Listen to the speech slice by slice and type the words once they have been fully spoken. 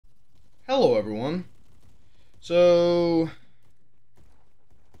Hello everyone. So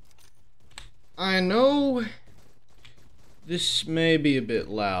I know this may be a bit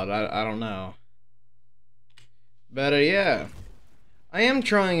loud. I don't know. But yeah. I am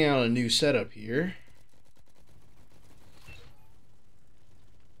trying out a new setup here.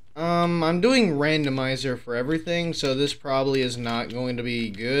 I'm doing randomizer for everything, so this probably is not going to be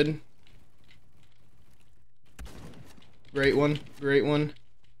good. Great one, great one.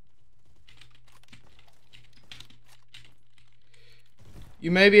 You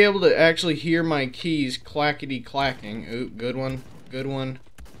may be able to actually hear my keys clackety clacking. Ooh, good one, good one,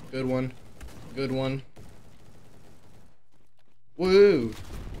 good one, good one. Woo!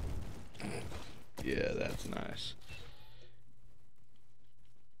 Yeah, that's nice.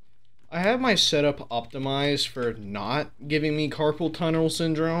 I have my setup optimized for not giving me carpal tunnel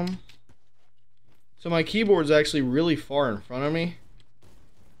syndrome. So my keyboard's actually really far in front of me.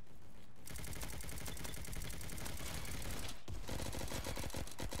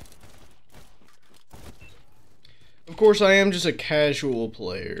 Of course, I am just a casual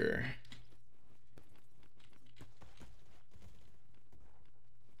player.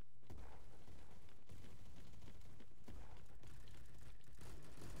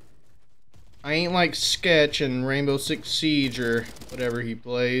 I ain't like Sketch and Rainbow Six Siege or whatever he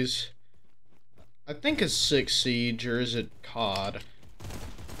plays. I think it's Six Siege, or is it COD?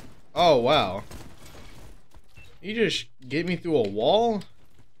 Oh, wow. You just get me through a wall?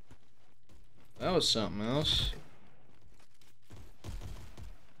 That was something else.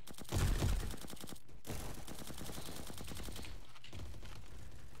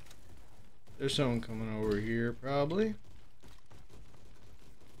 There's someone coming over here, probably.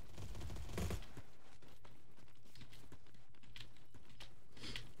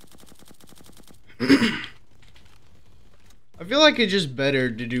 I feel like it's just better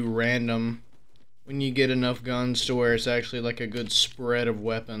to do random when you get enough guns to where it's actually like a good spread of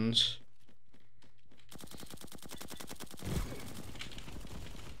weapons.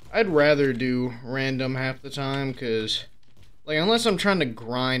 I'd rather do random half the time, because, like, unless I'm trying to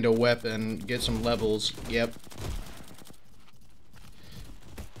grind a weapon, get some levels, yep.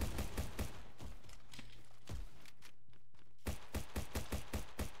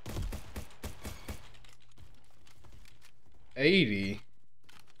 $80?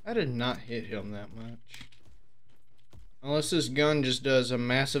 I did not hit him that much. Unless this gun just does a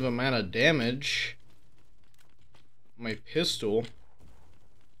massive amount of damage. My pistol.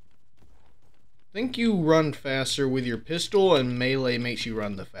 I think you run faster with your pistol, and melee makes you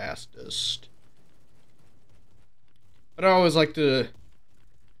run the fastest. But I always like to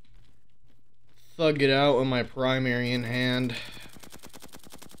thug it out with my primary in hand.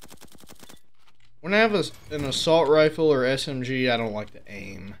 When I have an assault rifle or SMG, I don't like to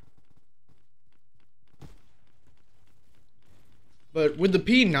aim. But with the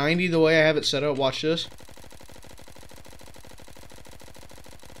P90, the way I have it set up, watch this.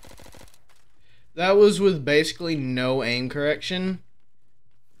 That was with basically no aim correction.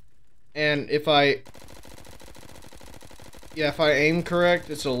 And if I aim correct,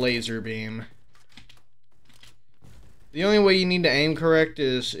 it's a laser beam. The only way you need to aim correct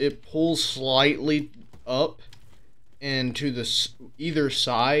is it pulls slightly up and to the either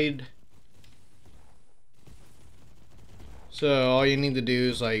side. So all you need to do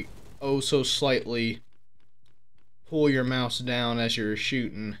is, like, oh so slightly pull your mouse down as you're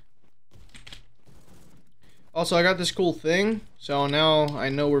shooting. Also, I got this cool thing, so now I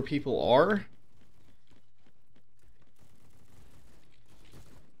know where people are.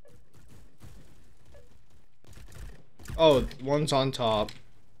 Oh, one's on top.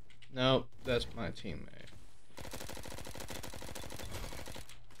 Nope, that's my teammate.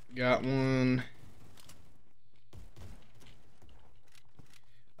 Got one.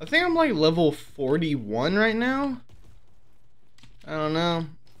 I think I'm like level 41 right now. I don't know.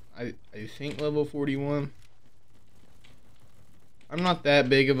 I think level 41. I'm not that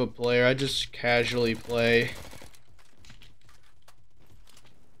big of a player. I just casually play.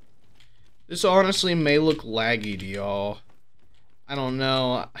 This honestly may look laggy to y'all. I don't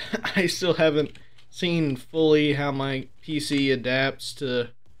know. I still haven't seen fully how my PC adapts to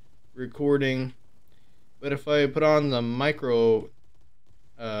recording. But if I put on the micro,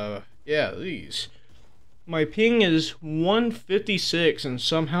 yeah, these. My ping is 156 and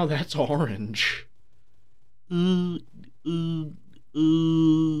somehow that's orange. Can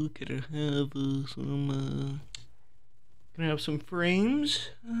I have some frames?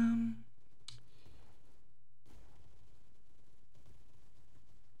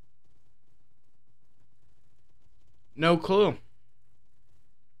 No clue.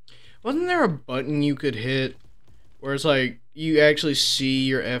 Wasn't there a button you could hit where it's like you actually see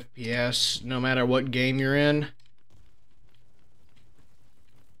your FPS no matter what game you're in?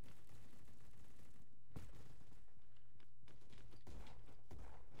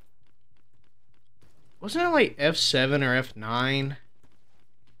 Wasn't it like F7 or F9?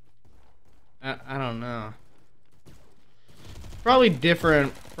 I don't know. Probably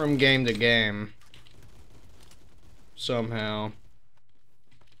different from game to game. Somehow.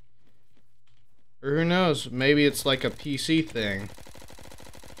 Or who knows, maybe it's like a PC thing.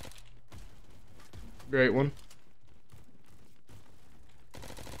 Great one.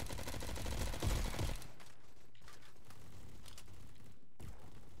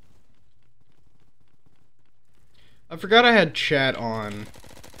 I forgot I had chat on.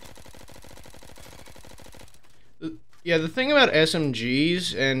 Yeah, the thing about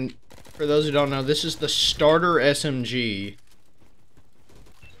SMGs, and for those who don't know, this is the starter SMG.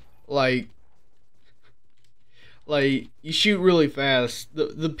 Like you shoot really fast. The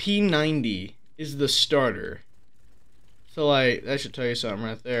P90 is the starter. So like that should tell you something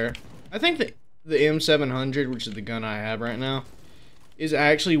right there. I think the M700, which is the gun I have right now, is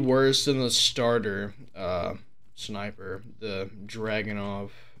actually worse than the starter sniper, the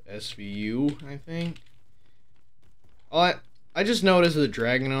Dragunov SVU, I think. I just noticed the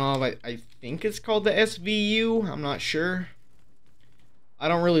Dragunov, I think it's called the SVU, I'm not sure. I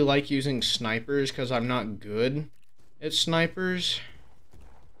don't really like using snipers because I'm not good at snipers.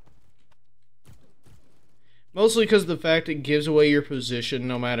 Mostly because of the fact it gives away your position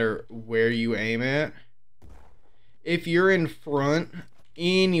no matter where you aim at. If you're in front,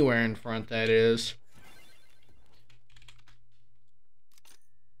 anywhere in front that is.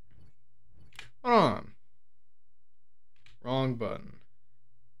 Hold on. Wrong button.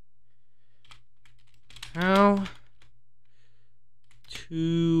 How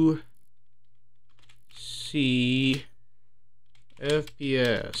to see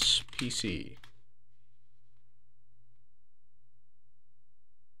FPS PC.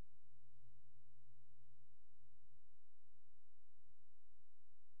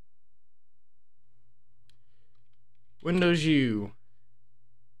 Windows U.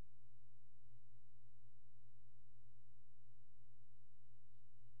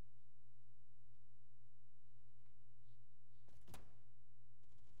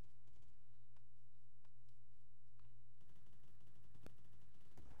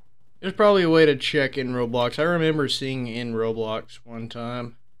 There's probably a way to check in Roblox. I remember seeing in Roblox one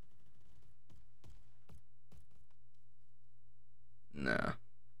time. Nah.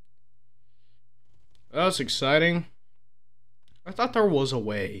 That's exciting. I thought there was a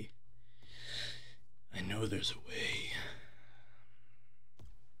way. I know there's a way.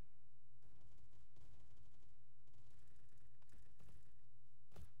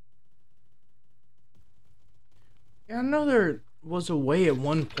 Yeah, I know there was a way at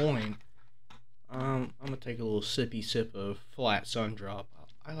one point. I'm gonna take a little sippy sip of flat sun drop.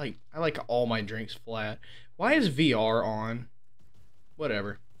 I like all my drinks flat. Why is VR on?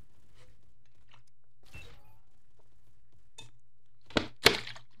 Whatever.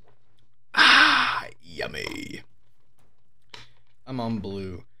 Ah, yummy. I'm on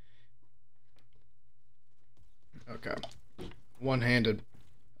blue. Okay. One-handed.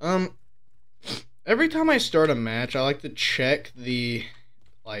 Every time I start a match, I like to check the,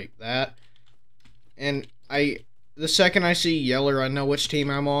 like that. And the second I see yellow, I know which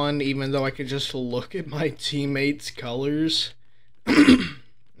team I'm on, even though I can just look at my teammates' colors.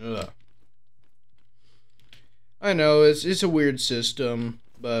 Ugh. I know, it's a weird system,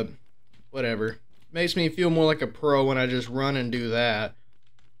 but whatever. Makes me feel more like a pro when I just run and do that.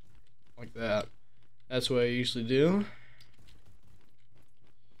 Like that. That's what I usually do.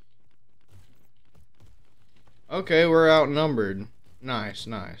 Okay, we're outnumbered. Nice,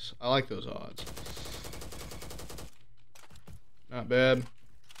 nice. I like those odds. Not bad.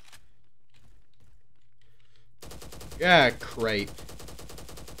 Yeah, crate.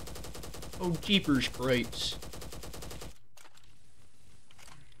 Oh, jeepers crates.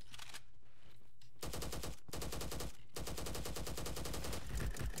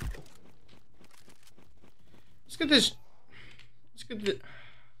 Let's get this. Let's get the.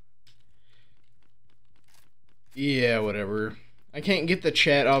 Yeah, whatever. I can't get the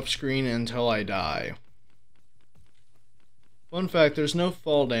chat off screen until I die. Fun fact, there's no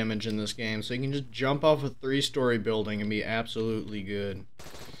fall damage in this game, so you can just jump off a 3-story building and be absolutely good.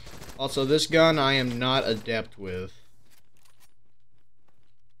 Also, this gun I am not adept with.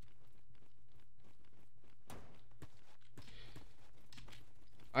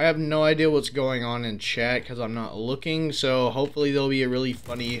 I have no idea what's going on in chat because I'm not looking, so hopefully there'll be a really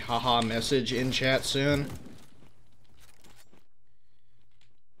funny haha message in chat soon.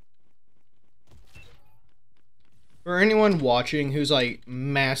 For anyone watching who's like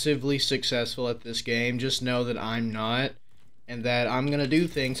massively successful at this game, just know that I'm not, and that I'm gonna do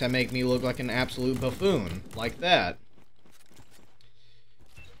things that make me look like an absolute buffoon, like that.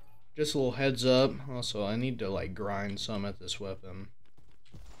 Just a little heads up. Also, I need to like grind some at this weapon.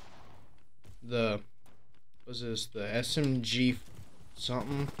 What's this? The SMG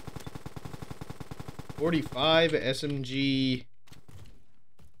something? 45 SMG.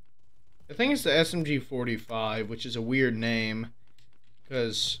 I think it's the SMG 45, which is a weird name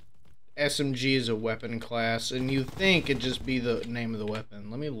because SMG is a weapon class, and you think it'd just be the name of the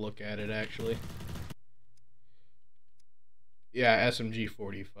weapon. Let me look at it actually. Yeah, SMG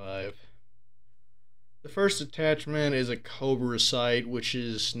 45. The first attachment is a Cobra sight, which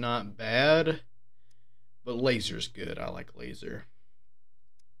is not bad, but laser's good. I like laser.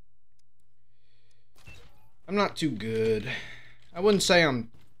 I'm not too good. I wouldn't say I'm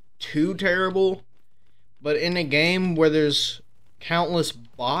too terrible, but in a game where there's countless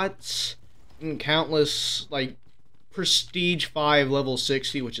bots and countless, like, Prestige 5 level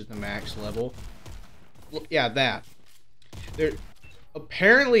 60, which is the max level. Yeah, that. There,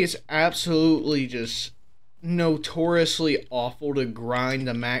 apparently it's absolutely just notoriously awful to grind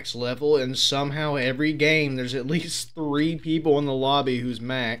the max level, and somehow every game there's at least 3 people in the lobby who's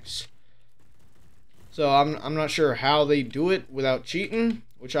max. So I'm not sure how they do it without cheating,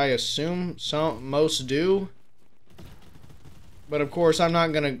 which I assume most do. But of course I'm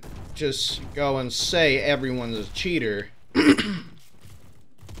not gonna just go and say everyone's a cheater.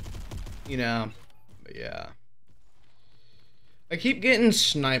 You know, but yeah. I keep getting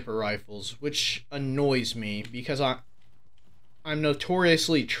sniper rifles, which annoys me because I'm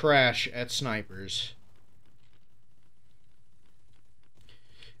notoriously trash at snipers.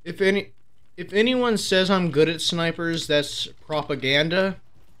 If anyone says I'm good at snipers, that's propaganda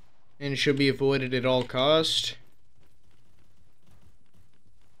and should be avoided at all costs.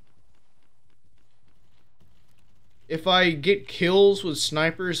 If I get kills with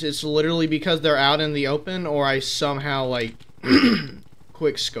snipers, it's literally because they're out in the open, or I somehow, like,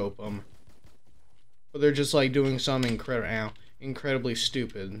 quick scope them. Or they're just, like, doing some incredibly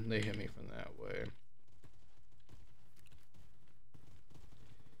stupid. They hit me from that way.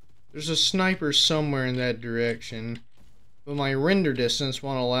 There's a sniper somewhere in that direction, but my render distance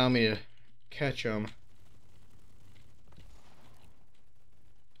won't allow me to catch them.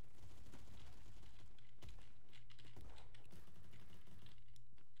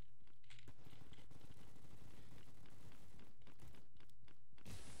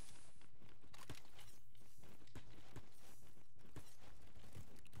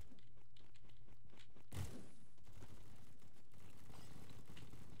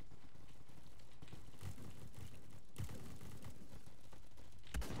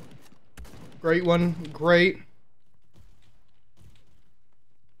 Great one, great.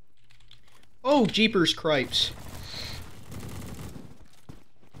 Oh, jeepers cripes.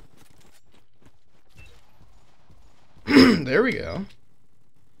 There we go.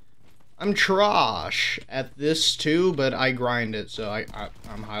 I'm trash at this too, but I grind it, so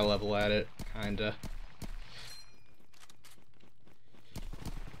I'm high level at it, kinda.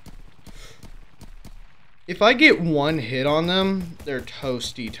 If I get one hit on them, they're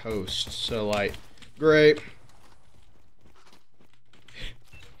toasty toast. So, like, great.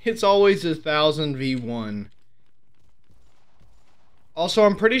 It's always 1,000 v1. Also,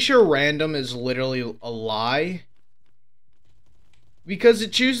 I'm pretty sure random is literally a lie. Because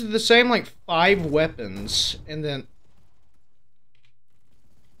it chooses the same, like, 5 weapons. And then...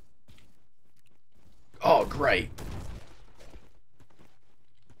 Oh, great.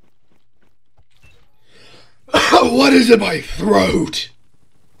 What is in my throat?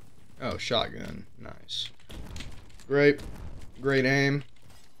 Oh, shotgun. Nice. Great. Great aim.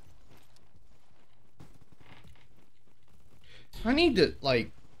 I need to,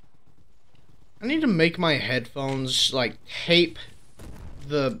 like... I need to make my headphones, like, tape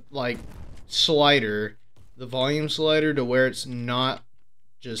the, like, slider, the volume slider, to where it's not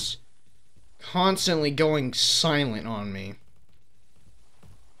just constantly going silent on me.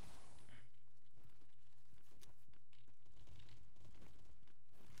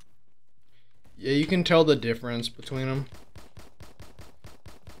 Yeah, you can tell the difference between them.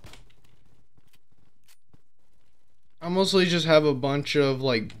 I mostly just have a bunch of,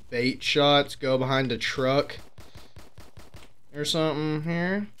 like, bait shots go behind a truck or something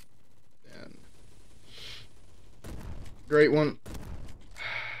here. And great one.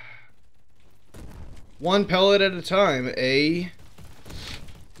 One pellet at a time, eh?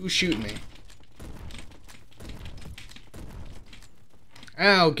 Who's shooting me?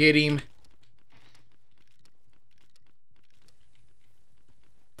 Ow, get him.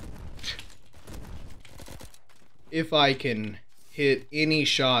 If I can hit any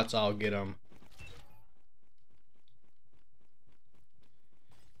shots, I'll get them.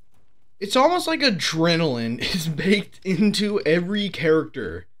 It's almost like adrenaline is baked into every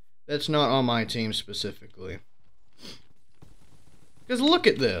character that's not on my team specifically. Because look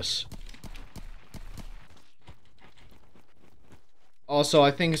at this. Also,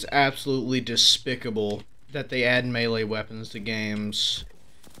 I think it's absolutely despicable that they add melee weapons to games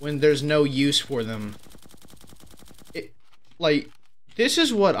when there's no use for them. Like, this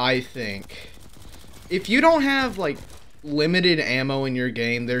is what I think. If you don't have, like, limited ammo in your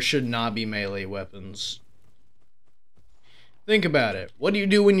game, there should not be melee weapons. Think about it. What do you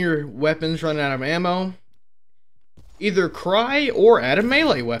do when your weapons run out of ammo? Either cry or add a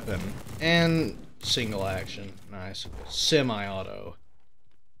melee weapon. And single action. Nice. Semi-auto.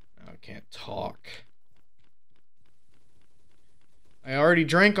 I can't talk. I already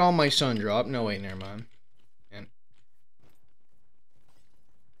drank all my sun drop. No, wait, never mind. And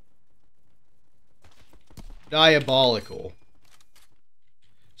diabolical.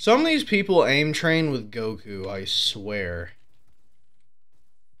 Some of these people aim train with Goku, I swear.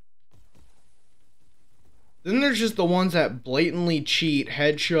 Then there's just the ones that blatantly cheat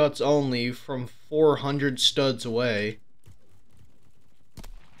headshots only from 400 studs away.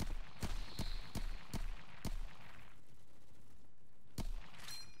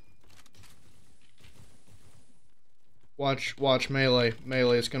 Watch melee.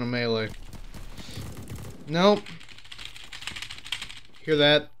 Melee, it's gonna melee. Nope. Hear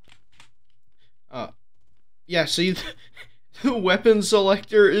that? Yeah, see, the weapon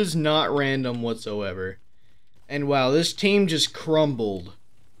selector is not random whatsoever. And wow, this team just crumbled.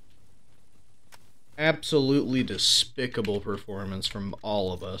 Absolutely despicable performance from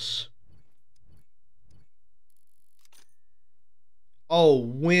all of us. Oh,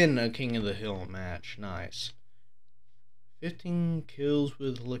 win a King of the Hill match. Nice. 15 kills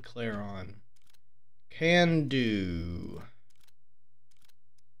with LeClaron. Can do.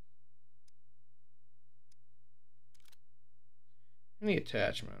 Any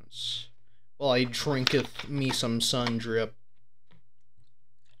attachments? Well, I drinketh me some sun drip.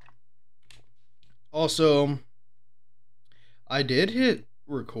 Also, I did hit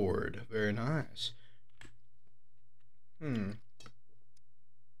record. Very nice.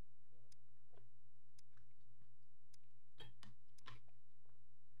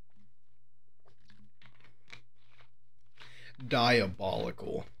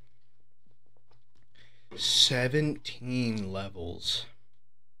 Diabolical. 17 levels.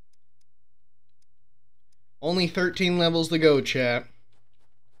 Only 13 levels to go, chat.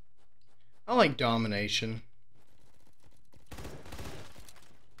 I like domination.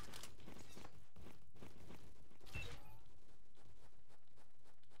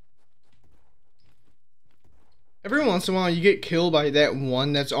 Every once in a while you get killed by that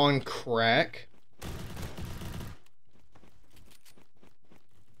one that's on crack.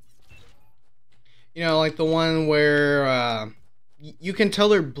 You know, like the one where you can tell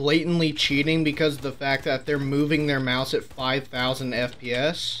they're blatantly cheating because of the fact that they're moving their mouse at 5,000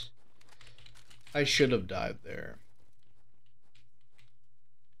 FPS. I should have died there.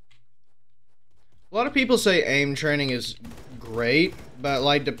 A lot of people say aim training is great, but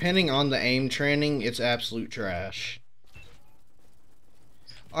like depending on the aim training, it's absolute trash.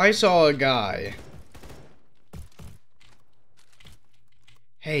 I saw a guy.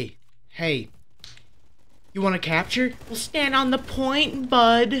 Hey. You want to capture? We'll stand on the point,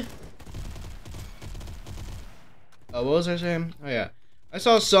 bud. What was I saying? Oh yeah. I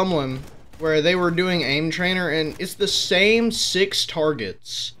saw someone where they were doing aim trainer and it's the same 6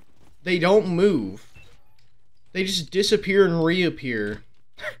 targets. They don't move. They just disappear and reappear.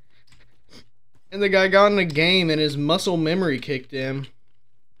 And the guy got in a game and his muscle memory kicked in.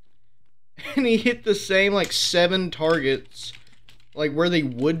 And he hit the same like 7 targets like where they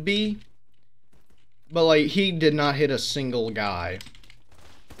would be. But like he did not hit a single guy.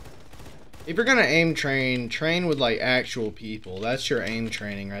 If you're gonna aim train with like actual people. That's your aim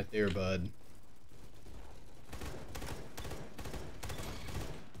training right there, bud.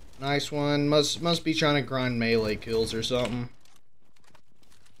 Nice one. Must be trying to grind melee kills or something.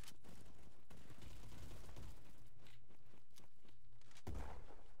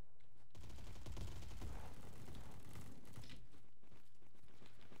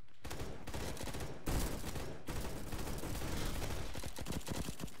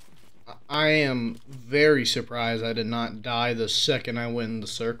 I am very surprised I did not die the second I went in the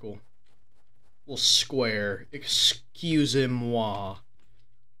circle. Well, square. Excusez-moi.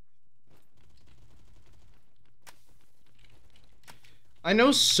 I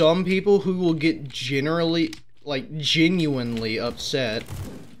know some people who will get genuinely upset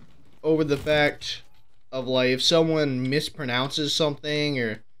over the fact of, like, if someone mispronounces something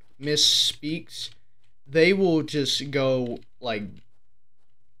or misspeaks, they will just go, like,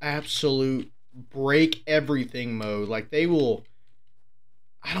 absolute break everything mode. Like, they will,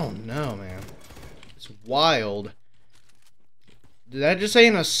 I don't know, man. It's wild. Did that just say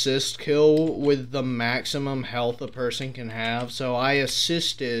an assist kill with the maximum health a person can have? So I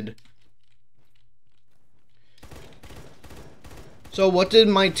assisted. So what did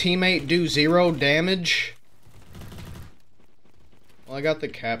my teammate do? 0 damage? Well, I got the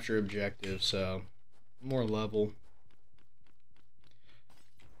capture objective, so more level.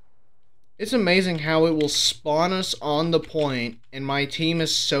 It's amazing how it will spawn us on the point, and my team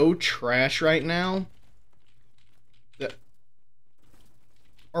is so trash right now. That...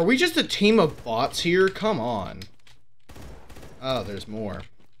 Are we just a team of bots here? Come on. Oh, there's more.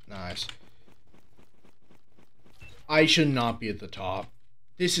 Nice. I should not be at the top.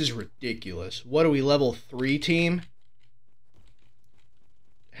 This is ridiculous. What are we, level 3 team?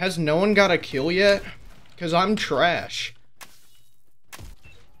 Has no one got a kill yet? Because I'm trash.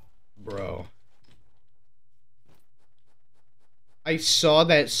 Bro. I saw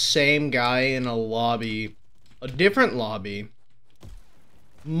that same guy in a lobby, a different lobby,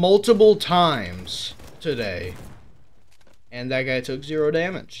 multiple times today. And that guy took 0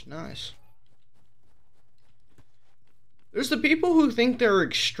 damage. Nice. There's the people who think they're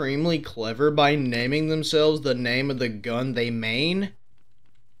extremely clever by naming themselves the name of the gun they main.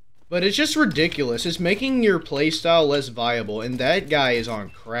 But it's just ridiculous. It's making your playstyle less viable, and that guy is on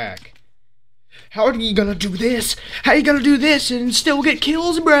crack. How are you gonna do this? How are you gonna do this and still get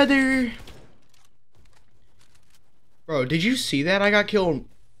kills, brother? Bro, did you see that? I got killed.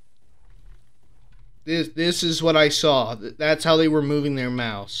 This is what I saw. That's how they were moving their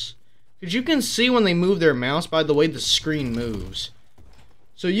mouse. Because you can see when they move their mouse by the way the screen moves.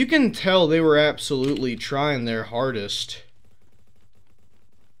 So you can tell they were absolutely trying their hardest.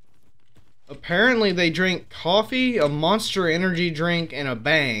 Apparently they drank coffee, a Monster Energy drink, and a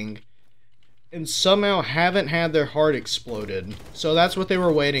Bang, and somehow haven't had their heart exploded. So that's what they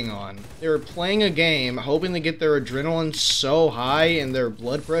were waiting on. They were playing a game, hoping to get their adrenaline so high and their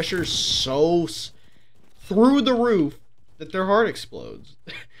blood pressure so through the roof that their heart explodes.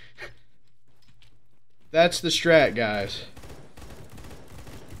 That's the strat, guys.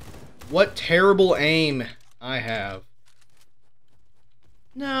 What terrible aim I have.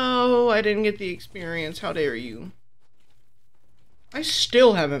 No, I didn't get the experience. How dare you? I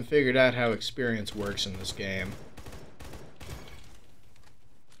still haven't figured out how experience works in this game.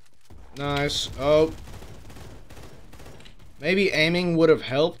 Nice. Oh. Maybe aiming would have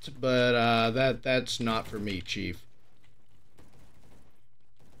helped, but that's not for me, Chief.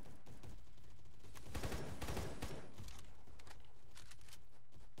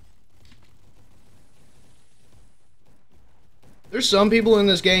 There's some people in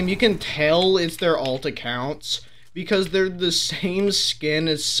this game, you can tell it's their alt accounts because they're the same skin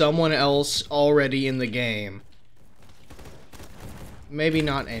as someone else already in the game. Maybe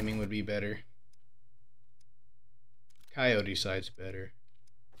not aiming would be better. Coyote sight's better.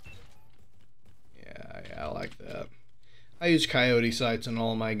 Yeah, I like that. I use coyote sights on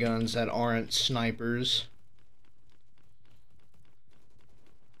all my guns that aren't snipers.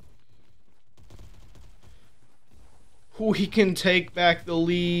 We can take back the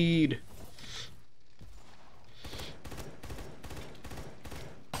lead.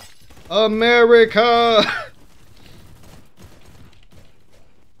 America!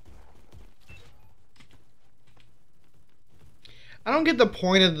 I don't get the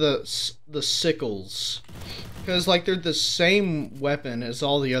point of the sickles. Because, like, they're the same weapon as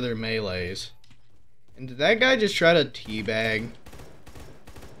all the other melees. And did that guy just try to teabag?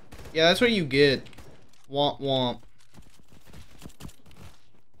 Yeah, that's what you get. Womp womp.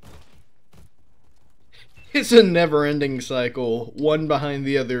 It's a never-ending cycle, one behind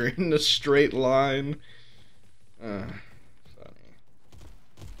the other in a straight line. Funny.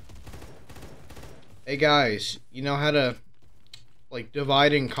 Hey guys, you know how to, like,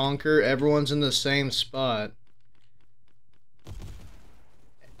 divide and conquer? Everyone's in the same spot.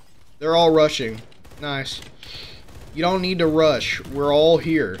 They're all rushing. Nice. You don't need to rush. We're all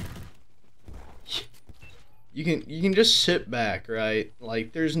here. You can just sit back, right?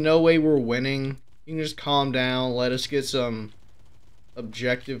 Like, there's no way we're winning. You can just calm down, let us get some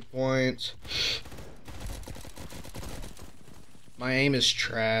objective points. My aim is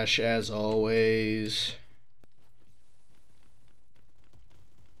trash, as always.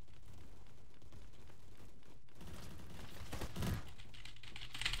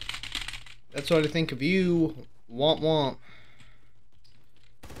 That's what I think of you. Womp womp.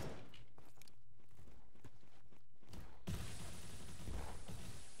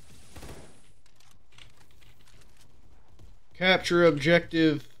 Capture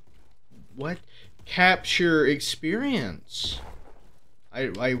objective. What? Capture experience.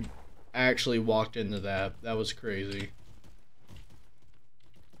 I actually walked into that. That was crazy.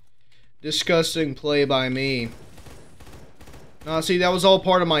 Disgusting play by me. No, see, that was all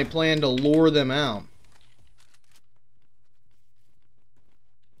part of my plan to lure them out.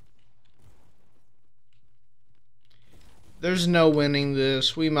 There's no winning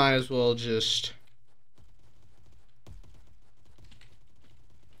this. We might as well just...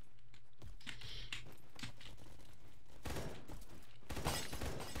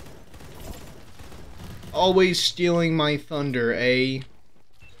 Always stealing my thunder, eh?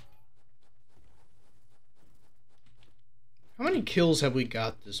 How many kills have we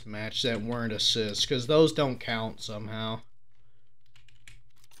got this match that weren't assists? Because those don't count somehow.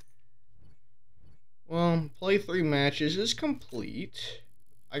 Well, play 3 matches is complete.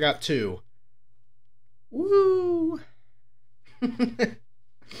 I got 2. Woo!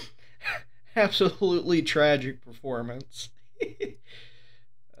 Absolutely tragic performance. What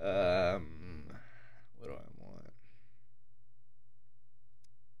do I want?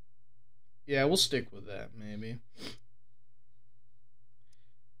 Yeah, we'll stick with that, maybe.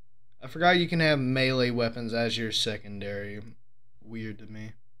 I forgot you can have melee weapons as your secondary. Weird to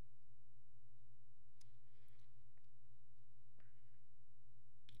me.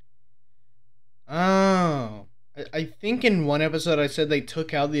 Oh. I think in one episode I said they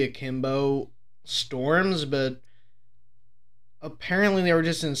took out the akimbo storms, but apparently they were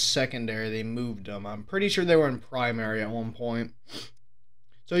just in secondary. They moved them. I'm pretty sure they were in primary at one point.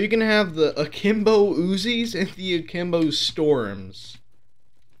 So you can have the akimbo Uzis and the akimbo storms,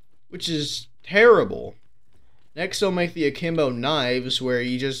 which is terrible. Next they'll make the akimbo knives, where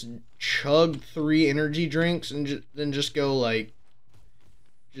you just chug 3 energy drinks and then just go like,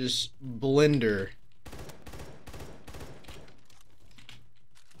 just blender.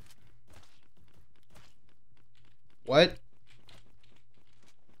 What?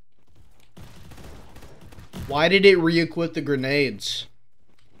 Why did it re-equip the grenades?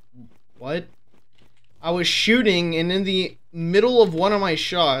 What? I was shooting, and in the middle of one of my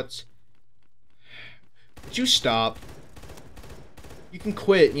shots... Would you stop? You can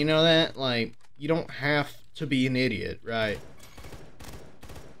quit, you know that? Like, you don't have to be an idiot, right?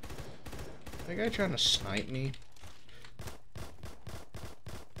 That guy trying to snipe me?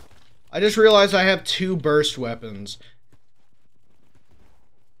 I just realized I have 2 burst weapons.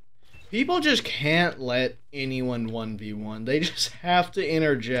 People just can't let anyone 1v1. They just have to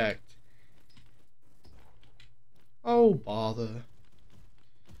interject. Oh, bother.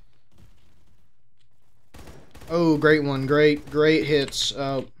 Oh, great one. Great hits.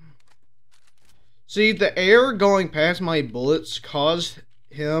 See, the air going past my bullets caused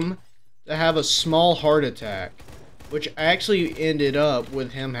him to have a small heart attack, which actually ended up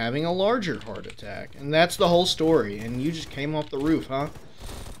with him having a larger heart attack. And that's the whole story. And you just came off the roof, huh?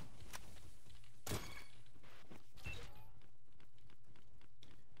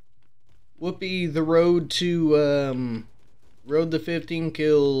 Whoopee, the road to, road to 15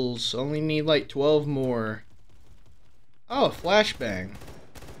 kills. Only need like 12 more. Oh, flashbang.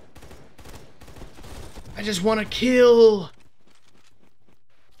 I just want to kill.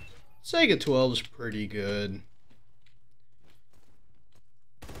 Sega 12 is pretty good.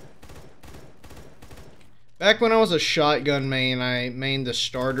 Back when I was a shotgun main, I mained the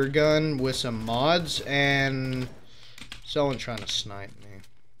starter gun with some mods, and someone trying to snipe me.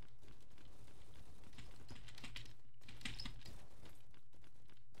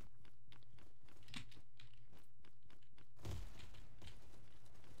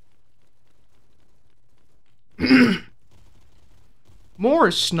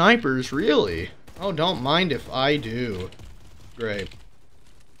 More snipers, really? Oh, don't mind if I do. Great.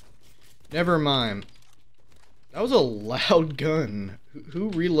 Never mind. That was a loud gun.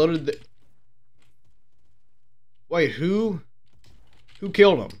 Who reloaded the... Wait, who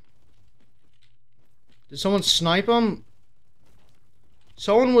killed him? Did someone snipe him?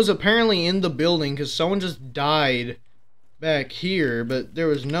 Someone was apparently in the building because someone just died back here, but there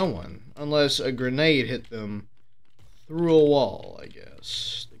was no one. Unless a grenade hit them through a wall, I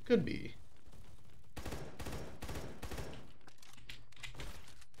guess. It could be.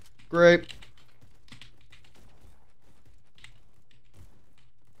 Great.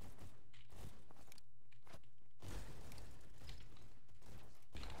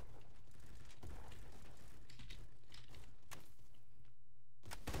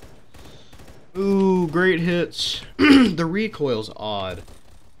 great hits. The recoil's odd.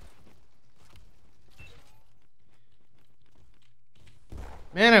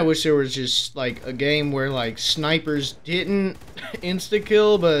 Man, I wish there was just, like, a game where, like, snipers didn't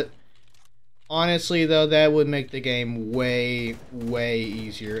insta-kill, but honestly, though, that would make the game way, way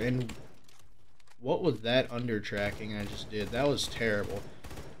easier. And what was that under-tracking I just did? That was terrible.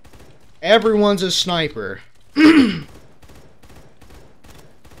 Everyone's a sniper. Oh,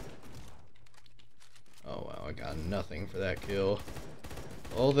 wow, I got nothing for that kill.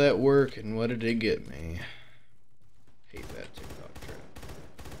 All that work, and what did it get me? Hate that TikTok trap.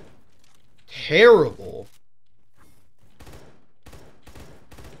 Terrible.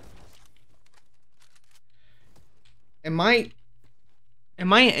 Am I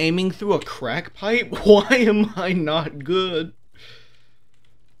aiming through a crack pipe? Why am I not good?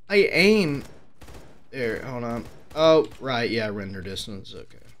 I aim. There, hold on. Oh, right, yeah, render distance,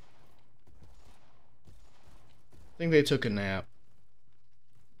 okay. I think they took a nap.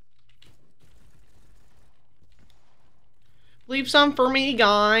 Leave some for me,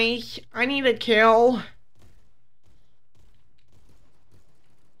 guys. I need a kill.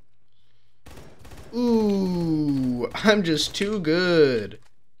 Ooh, I'm just too good.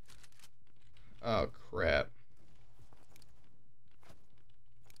 Oh, crap.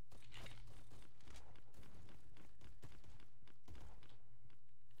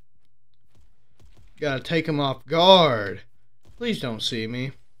 Gotta take him off guard. Please don't see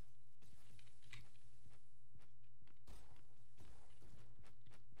me.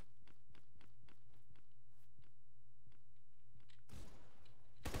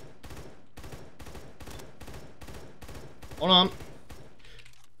 Hold on.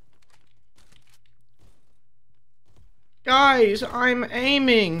 Guys, I'm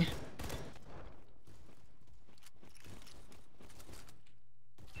aiming.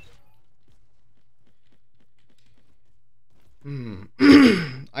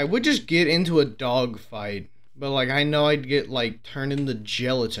 I would just get into a dogfight, but like I know I'd get like turned into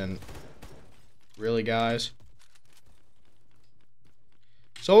gelatin. Really, guys?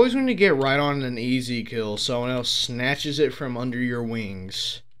 It's always when you get right on an easy kill, someone else snatches it from under your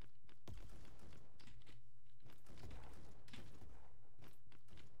wings.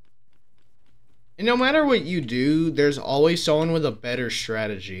 And no matter what you do, there's always someone with a better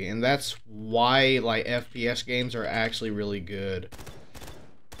strategy, and that's why like FPS games are actually really good.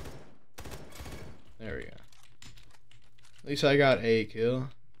 There we go. At least I got a kill.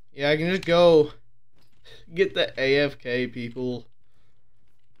 Yeah, I can just go get the AFK people.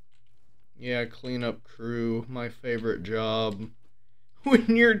 Yeah, clean up crew, my favorite job.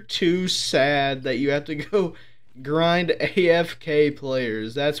 When you're too sad that you have to go grind AFK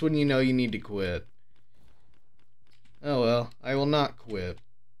players, that's when you know you need to quit. Oh well, I will not quit.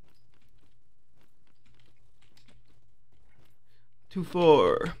 Too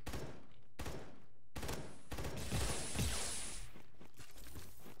far.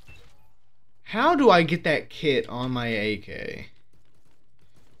 How do I get that kit on my AK?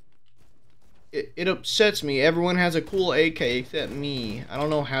 It upsets me. Everyone has a cool AK except me. I don't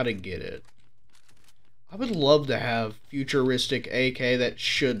know how to get it. I would love to have futuristic AK that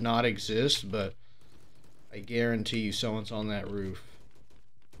should not exist, but I guarantee you someone's on that roof.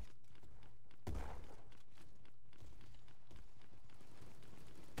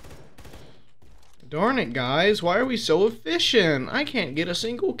 Darn it, guys. Why are we so efficient? I can't get a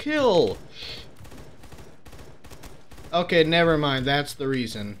single kill. Okay, never mind. That's the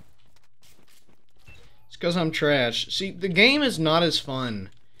reason. It's because I'm trash. See, the game is not as fun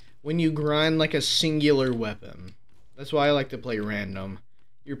when you grind like a singular weapon. That's why I like to play random.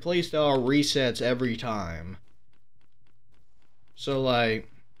 Your playstyle resets every time. So,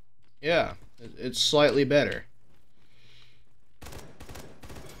 like, yeah, it's slightly better.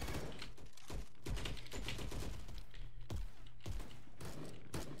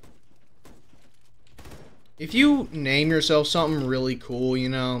 If you name yourself something really cool, you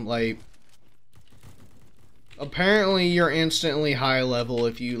know, like, apparently you're instantly high level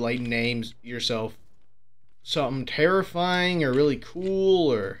if you, like, name yourself something terrifying or really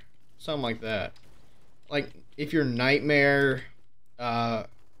cool or something like that. Like, if you're Nightmare, I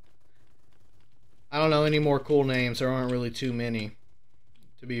don't know any more cool names. There aren't really too many,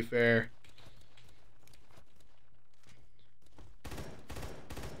 to be fair.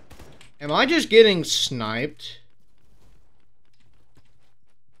 Am I just getting sniped?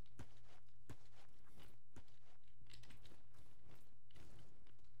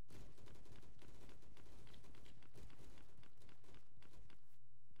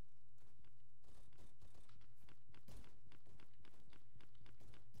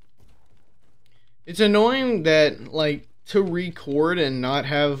 It's annoying that, like, to record and not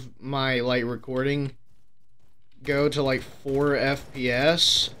have my, like, recording go to, like, 4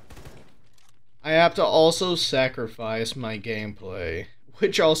 FPS, I have to also sacrifice my gameplay,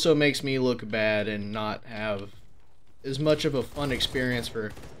 which also makes me look bad and not have as much of a fun experience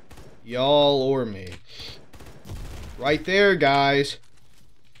for y'all or me. Right there, guys.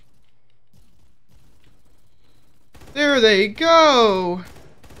 There they go!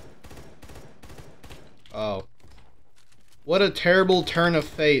 Oh. What a terrible turn of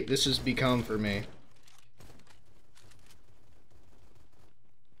fate this has become for me.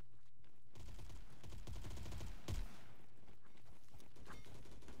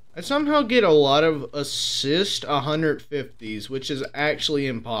 I somehow get a lot of assist 150s, which is actually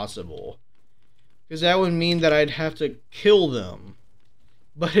impossible. Because that would mean that I'd have to kill them.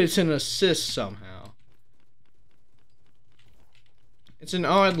 But it's an assist somehow. It's an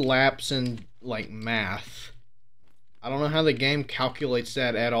odd lapse in, like, math. I don't know how the game calculates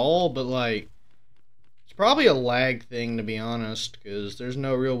that at all, but, like, it's probably a lag thing, to be honest, because there's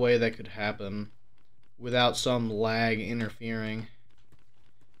no real way that could happen without some lag interfering.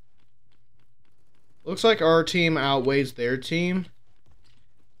 Looks like our team outweighs their team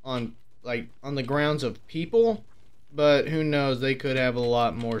on the grounds of people, but who knows, they could have a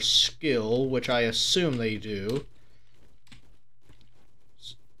lot more skill, which I assume they do.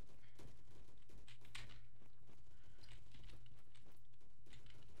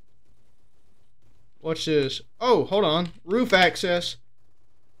 Watch this. Oh, hold on. Roof access.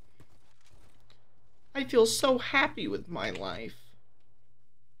 I feel so happy with my life.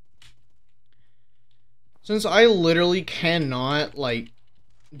 Since I literally cannot, like,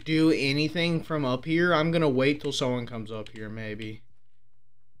 do anything from up here, I'm gonna wait till someone comes up here, maybe.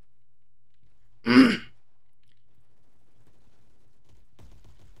 I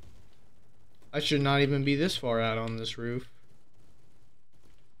should not even be this far out on this roof.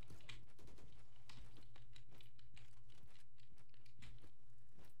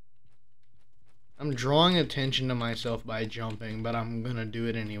 I'm drawing attention to myself by jumping, but I'm gonna do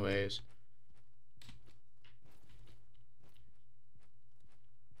it anyways.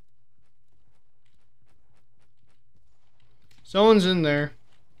 Someone's in there.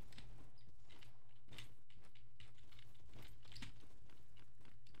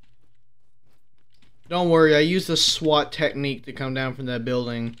 Don't worry, I used the SWAT technique to come down from that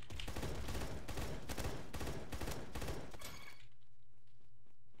building.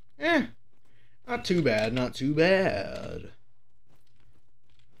 Not too bad, not too bad.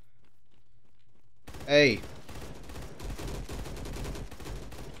 Hey.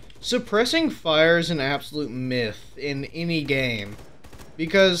 Suppressing fire is an absolute myth in any game.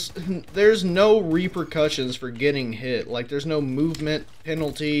 Because there's no repercussions for getting hit. Like, there's no movement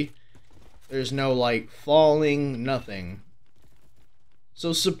penalty. There's no, like, falling, nothing.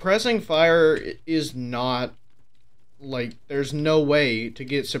 So suppressing fire is not, like, there's no way to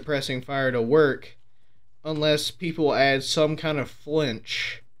get suppressing fire to work unless people add some kind of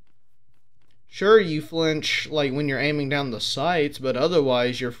flinch. Sure, you flinch, like, when you're aiming down the sights, but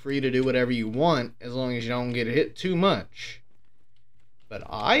otherwise you're free to do whatever you want as long as you don't get hit too much. But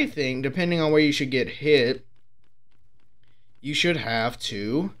I think, depending on where you should get hit, you should have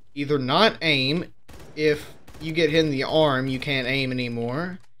to either not aim. If you get hit in the arm, you can't aim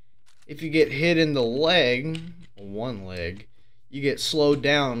anymore. If you get hit in the leg, one leg, you get slowed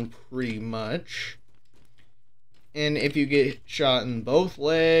down pretty much. And if you get shot in both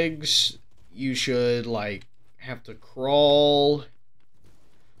legs, you should, like, have to crawl.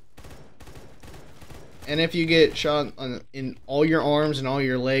 And if you get shot in all your arms and all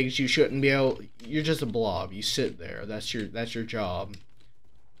your legs, you shouldn't be able. You're just a blob. You sit there. That's your job.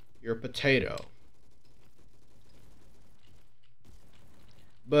 You're a potato.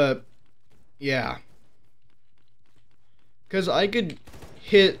 But yeah, because I could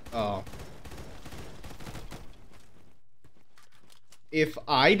hit. If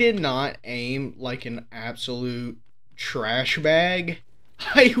I did not aim like an absolute trash bag,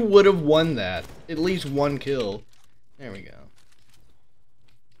 I would have won that. At least one kill. There we go.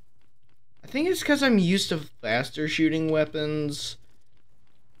 I think it's because I'm used to faster shooting weapons.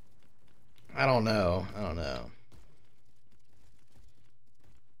 I don't know.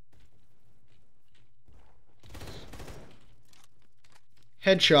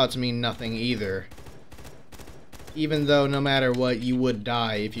 Headshots mean nothing either. Even though no matter what, you would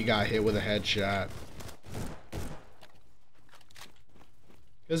die if you got hit with a headshot.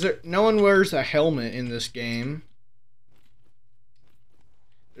 Because no one wears a helmet in this game.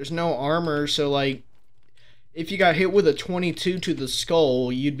 There's no armor, so, like, if you got hit with a 22 to the skull,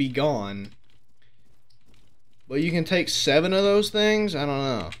 you'd be gone. But you can take 7 of those things? I don't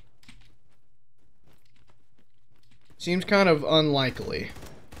know. Seems kind of unlikely.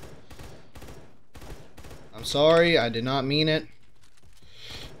 I'm sorry, I did not mean it.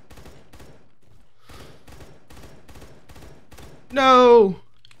 No!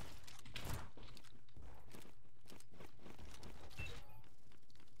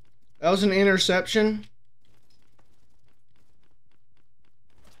 That was an interception.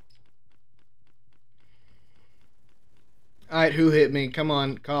 Alright, who hit me? Come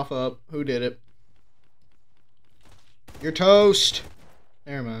on, cough up. Who did it? You're toast.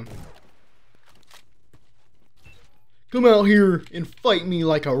 Never mind. Come out here and fight me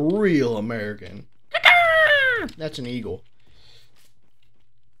like a real American. That's an eagle.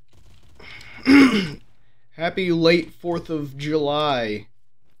 Happy late 4th of July.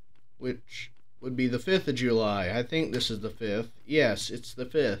 Which would be the 5th of July. I think this is the 5th. Yes, it's the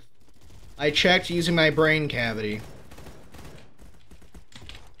 5th. I checked using my brain cavity.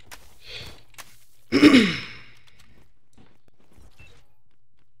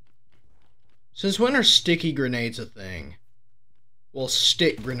 Since when are sticky grenades a thing? Well,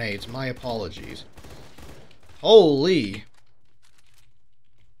 stick grenades. My apologies. Holy.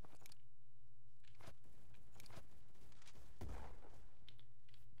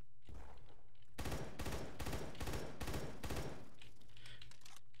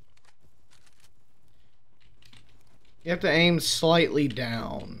 You have to aim slightly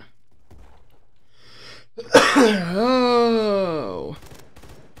down. Oh.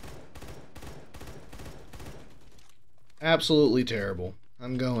 Absolutely terrible.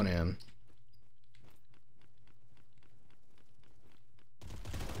 I'm going in.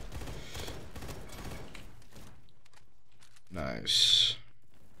 Nice.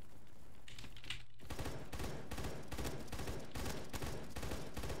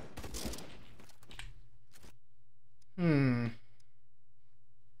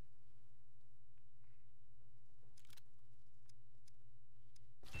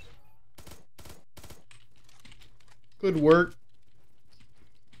 Good work.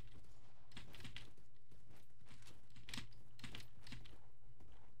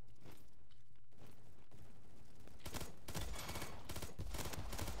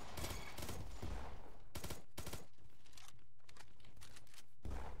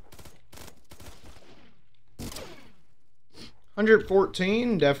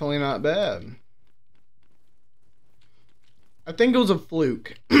 $114, definitely not bad. I think it was a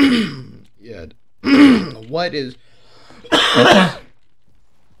fluke. Yeah. What is...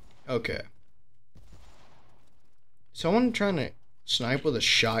 Okay. Someone trying to snipe with a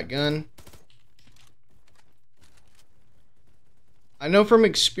shotgun? I know from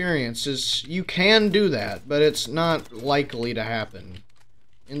experiences you can do that, but it's not likely to happen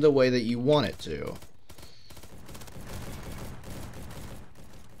in the way that you want it to.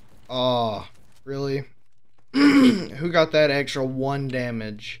 Oh, really? Who got that extra 1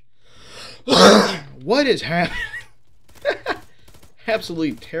 damage? What is happening?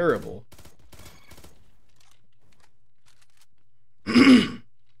 Absolutely terrible.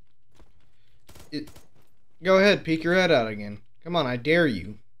 Go ahead, peek your head out again. Come on, I dare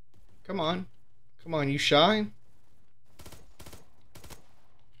you. Come on. Come on, you shy?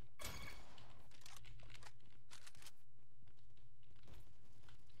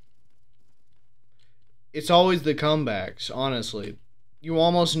 It's always the comebacks, honestly. You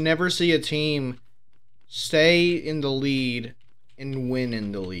almost never see a team stay in the lead and win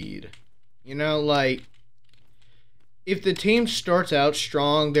in the lead. You know, like, if the team starts out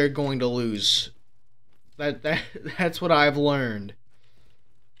strong, they're going to lose. That's what I've learned.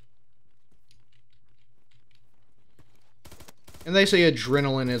 And they say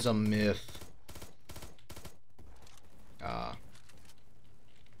adrenaline is a myth.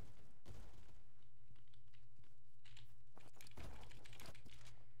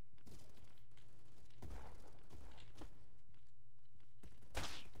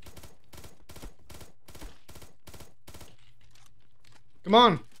 Come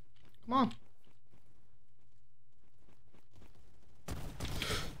on. Come on.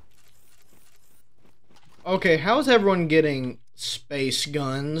 Okay, how is everyone getting space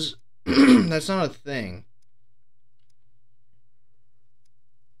guns? That's not a thing.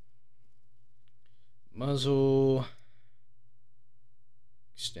 Muzzle.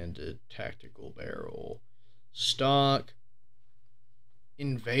 Extended tactical barrel. Stock.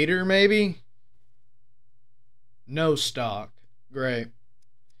 Invader, maybe? No stock. Great.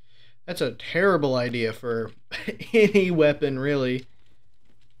 That's a terrible idea for any weapon, really.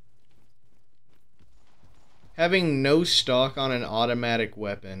 Having no stock on an automatic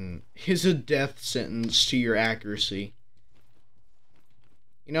weapon is a death sentence to your accuracy.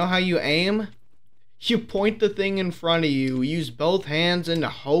 You know how you aim? You point the thing in front of you, use both hands, and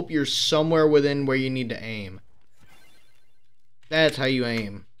hope you're somewhere within where you need to aim. That's how you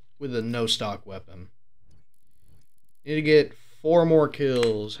aim with a no stock weapon. Need to get 4 more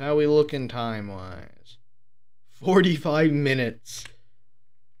kills. How we looking time wise? 45 minutes.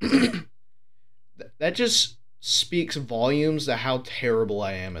 That just speaks volumes to how terrible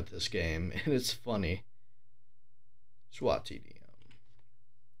I am at this game, and it's funny. SWAT TDM.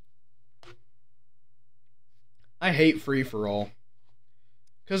 I hate free-for-all.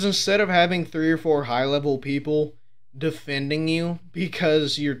 Because instead of having 3 or 4 high-level people defending you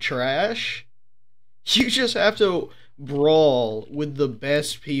because you're trash, you just have to brawl with the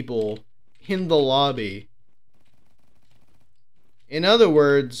best people in the lobby. In other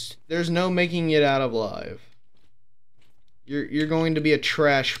words, there's no making it out alive. You're going to be a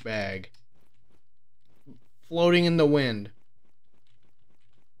trash bag floating in the wind.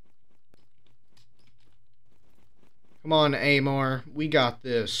 Come on, Amor. We got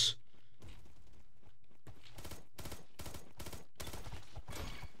this.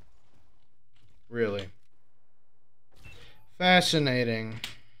 Really. Fascinating.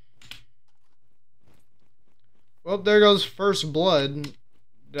 Well, there goes first blood.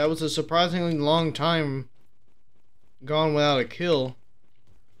 That was a surprisingly long time gone without a kill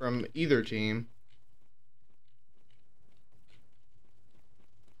from either team.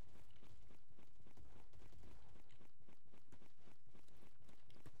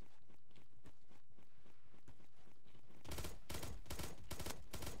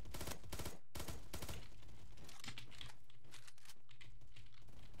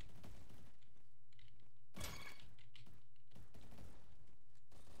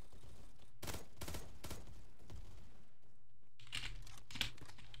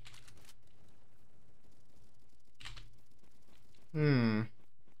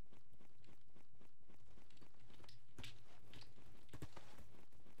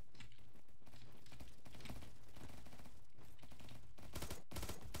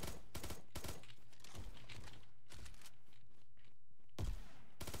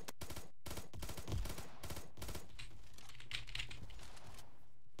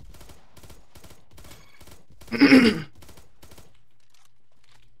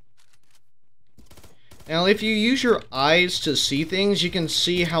 Now, if you use your eyes to see things, you can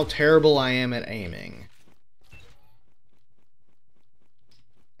see how terrible I am at aiming.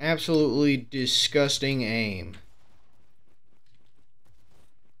 Absolutely disgusting aim.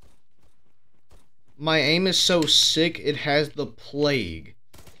 My aim is so sick, it has the plague.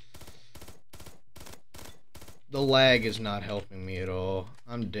 The lag is not helping me at all.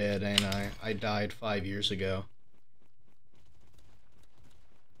 I'm dead, ain't I? I died 5 years ago.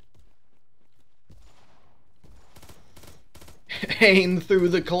 Aim through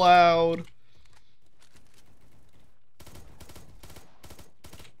the cloud.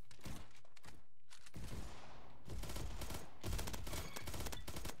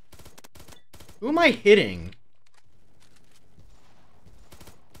 Who am I hitting?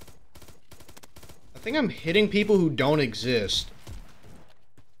 I think I'm hitting people who don't exist.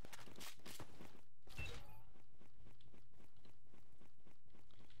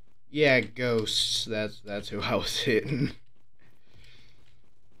 Yeah, ghosts. That's who I was hitting.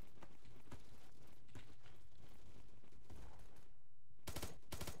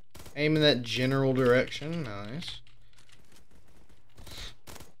 Aim in that general direction. Nice.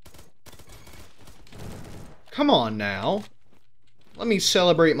 Come on now. Let me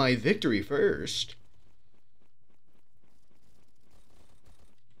celebrate my victory first.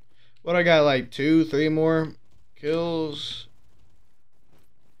 What, I got like 2, 3 more kills?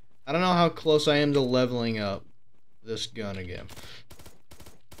 I don't know how close I am to leveling up this gun again.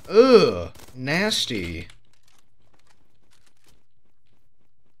 Ugh, nasty.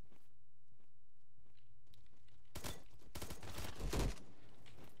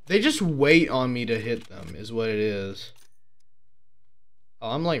 They just wait on me to hit them, is what it is.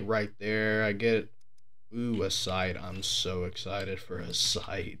 Oh, I'm like right there. I get it. Ooh, a sight. I'm so excited for a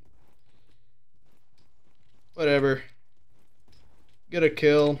sight. Whatever. Get a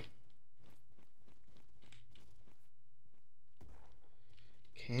kill.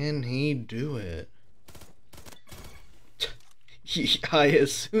 Can he do it? I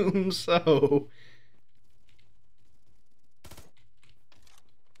assume so.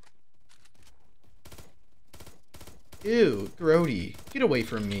 Ew, Grody, get away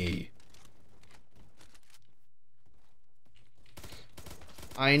from me.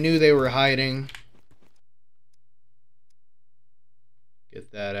 I knew they were hiding.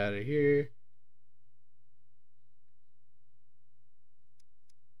 Get that out of here.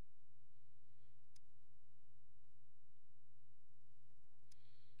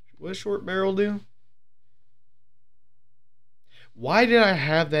 What does short barrel do? Why did I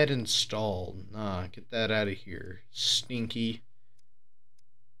have that installed? Nah, get that out of here. Stinky.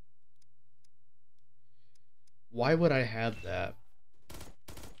 Why would I have that?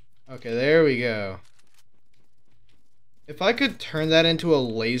 Okay, there we go. If I could turn that into a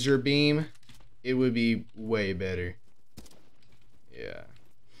laser beam, it would be way better. Yeah.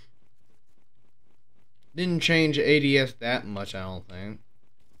 Didn't change ADS that much, I don't think.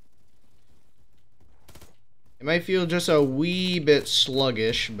 It might feel just a wee bit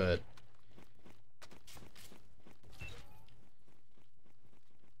sluggish, but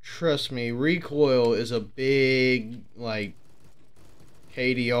trust me, recoil is a big, like,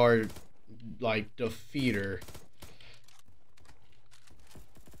 KDR, like, defeater.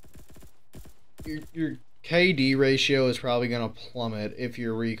 Your KD ratio is probably going to plummet if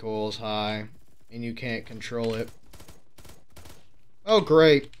your recoil is high and you can't control it. Oh,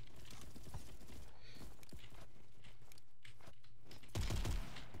 great.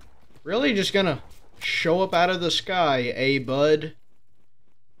 Really just going to show up out of the sky, eh, bud?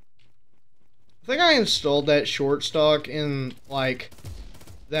 I think I installed that short stock in, like,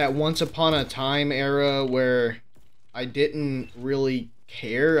 that Once Upon a Time era where I didn't really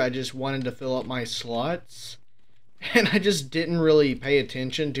care. I just wanted to fill up my slots. And I just didn't really pay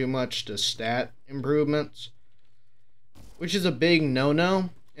attention too much to stat improvements. Which is a big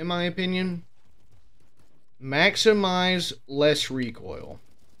no-no, in my opinion. Maximize less recoil,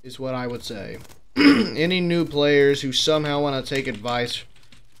 is what I would say. Any new players who somehow want to take advice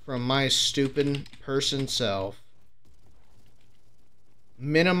from my stupid person self.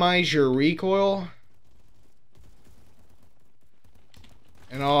 Minimize your recoil.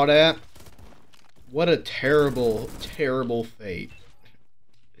 And all that. What a terrible, terrible fate.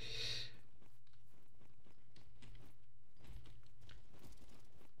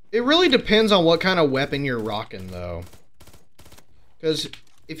 It really depends on what kind of weapon you're rocking, though. Because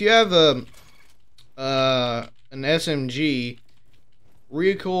if you have an SMG,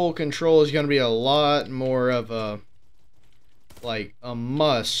 recoil control is going to be a lot more of a, like, a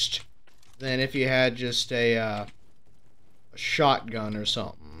must than if you had just a shotgun or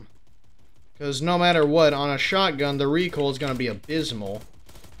something. Because no matter what, on a shotgun, the recoil is going to be abysmal.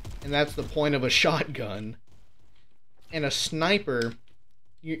 And that's the point of a shotgun. And a sniper,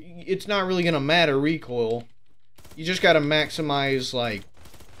 it's not really going to matter recoil. You just got to maximize, like...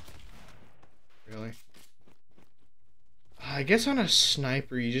 Really? I guess on a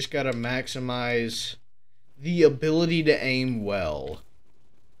sniper, you just got to maximize the ability to aim well.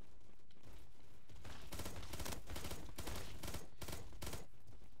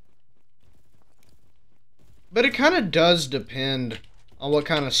 But it kind of does depend on what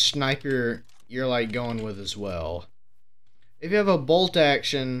kind of sniper you're, like, going with as well. If you have a bolt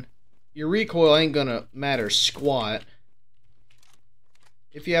action, your recoil ain't gonna matter squat.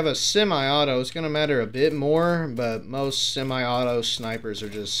 If you have a semi-auto, it's gonna matter a bit more, but most semi-auto snipers are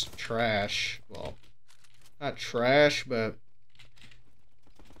just trash. Well, not trash, but...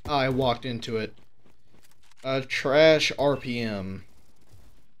 Oh, I walked into it. Trash RPM.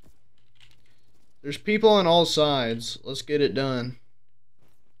 There's people on all sides. Let's get it done.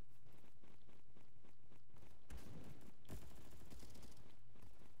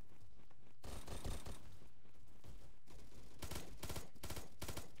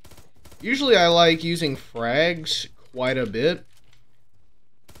 Usually I like using frags quite a bit.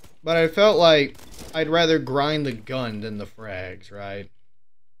 But I felt like I'd rather grind the gun than the frags, right?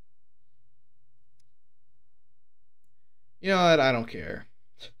 You know what? I don't care.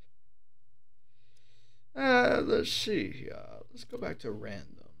 Let's see. Let's go back to random.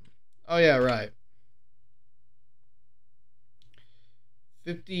 Oh, yeah, right.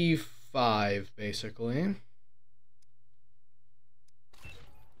 55, basically.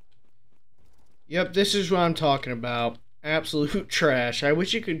 Yep, this is what I'm talking about. Absolute trash. I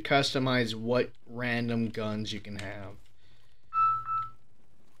wish you could customize what random guns you can have.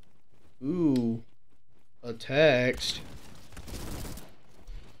 Ooh. A text.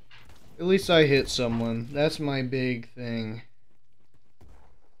 At least I hit someone. That's my big thing.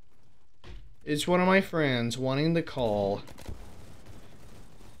 It's one of my friends wanting the call.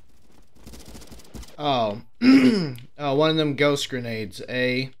 Oh. Oh, one of them ghost grenades,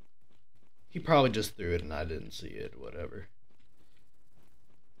 eh? He probably just threw it and I didn't see it. Whatever.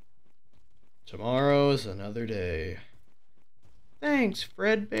 Tomorrow is another day. Thanks,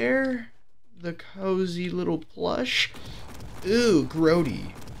 Fredbear. The cozy little plush. Ooh,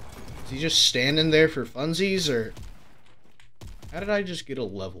 grody. Is he just standing there for funsies, or... How did I just get a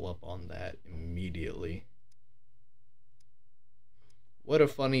level up on that immediately? What a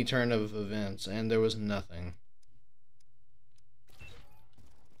funny turn of events, and there was nothing.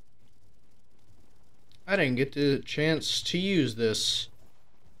 I didn't get the chance to use this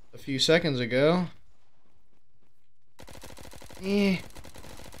a few seconds ago. Eh.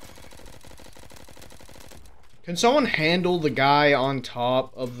 Can someone handle the guy on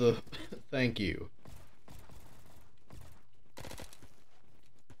top of the... Thank you.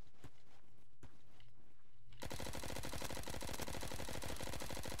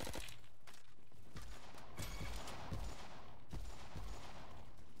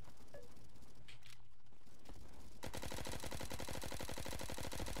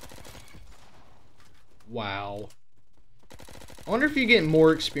 Wow. I wonder if you get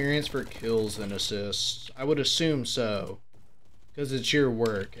more experience for kills than assists. I would assume so. Because it's your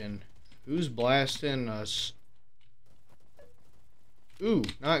work. And who's blasting us? Ooh,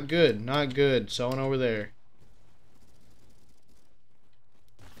 not good. Not good. Someone over there.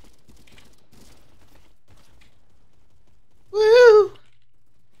 Woo!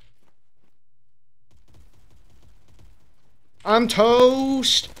 I'm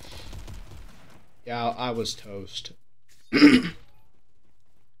toast! Yeah, I was toast. I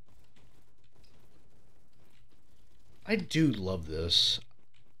do love this.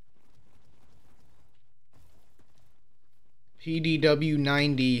 PDW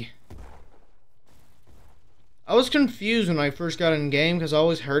 90. I was confused when I first got in game because I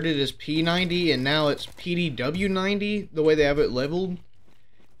always heard it as P90 and now it's PDW 90, the way they have it leveled.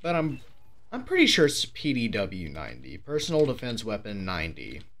 But I'm pretty sure it's PDW 90, Personal Defense Weapon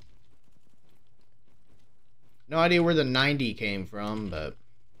 90. No idea where the 90 came from, but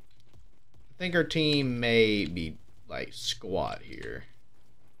I think our team may be, like, squat here.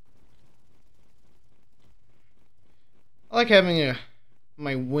 I like having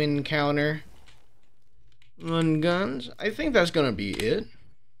my win counter on guns. I think that's gonna be it.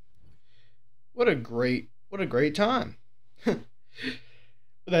 What a great time. With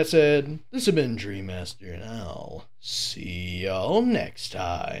that said, this has been Dreammaster, and I'll see y'all next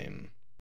time.